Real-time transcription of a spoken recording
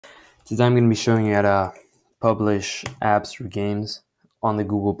Today I'm going to be showing you how to publish apps or games on the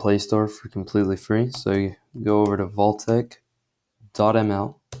Google Play Store for completely free. So you go over to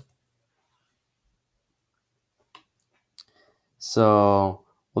voltek.ml. So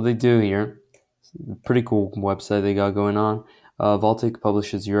what they do here, pretty cool website they got going on. Voltek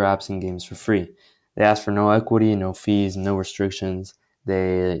publishes your apps and games for free. They ask for no equity, no fees, no restrictions.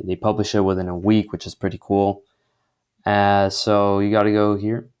 They publish it within a week, which is pretty cool. So you got to go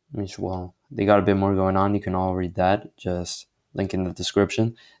here. Well, they got a bit more going on. You can all read that. Just link in the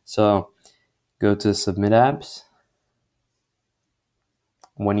description. So go to Submit Apps.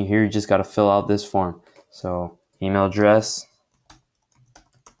 When you're here, you just got to fill out this form. So email address.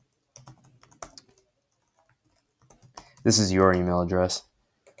 This is your email address.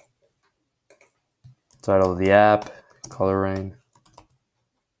 Title of the app, coloring,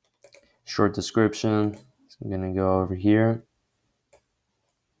 short description. So I'm going to go over here.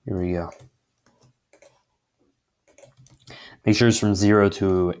 Here we go. Make sure it's from 0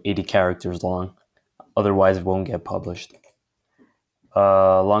 to 80 characters long. Otherwise, it won't get published.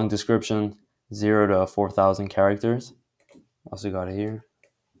 Long description, 0 to 4,000 characters. Also got it here.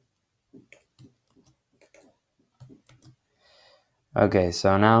 Okay,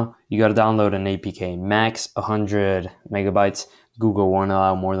 so now you got to download an APK. Max 100 megabytes. Google won't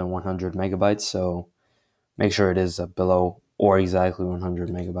allow more than 100 megabytes, so make sure it is below or exactly 100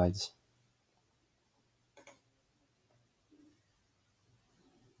 megabytes.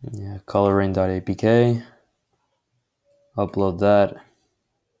 Yeah, coloring.apk. Upload that.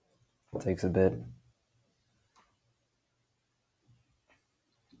 It takes a bit.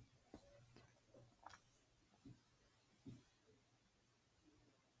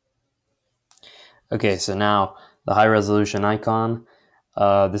 Okay, so now the high resolution icon.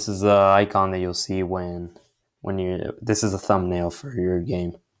 This is the icon that you'll see when this is a thumbnail for your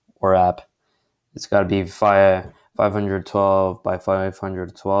game or app. It's got to be 512 by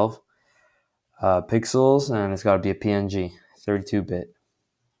 512 pixels, and it's got to be a PNG, 32-bit.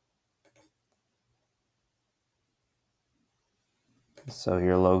 So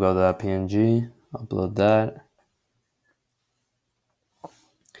your logo.png, upload that.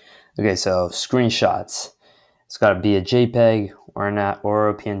 Okay, so screenshots. It's got to be a JPEG or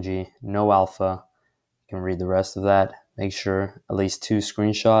a PNG, no alpha. You can read the rest of that. Make sure at least 2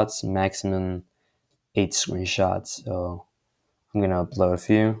 screenshots, maximum 8 screenshots. So I'm gonna upload a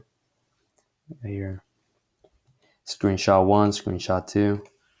few. Right here. Screenshot 1, screenshot 2.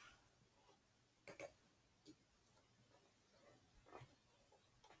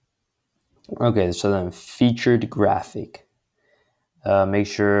 Okay, so then featured graphic. Make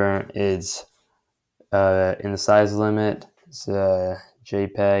sure it's in the size limit. It's a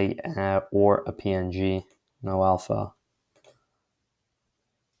JPEG or a PNG, no alpha.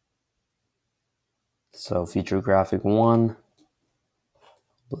 So featured graphic 1.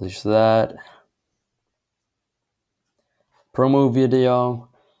 Publish that. Promo video.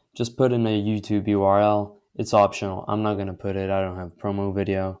 Just put in a YouTube URL. It's optional. I'm not gonna put it. I don't have promo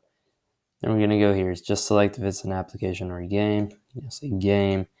video. Then we're going to go here. Just select if it's an application or a game. You'll say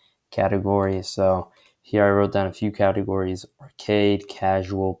game, category. So here I wrote down a few categories: arcade,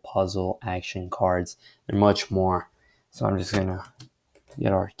 casual, puzzle, action, cards, and much more. So I'm just going to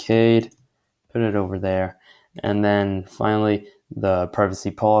get arcade, put it over there. And then finally, the privacy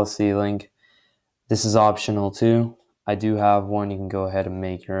policy link. This is optional too. I do have one. You can go ahead and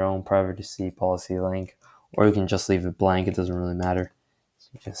make your own privacy policy link, or you can just leave it blank. It doesn't really matter.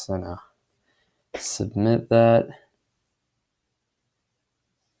 So just submit that.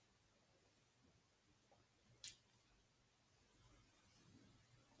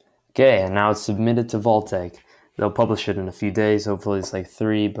 Okay, and now it's submitted to Voltek. They'll publish it in a few days. Hopefully it's like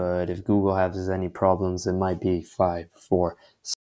 3, but if Google has any problems, it might be 5, 4.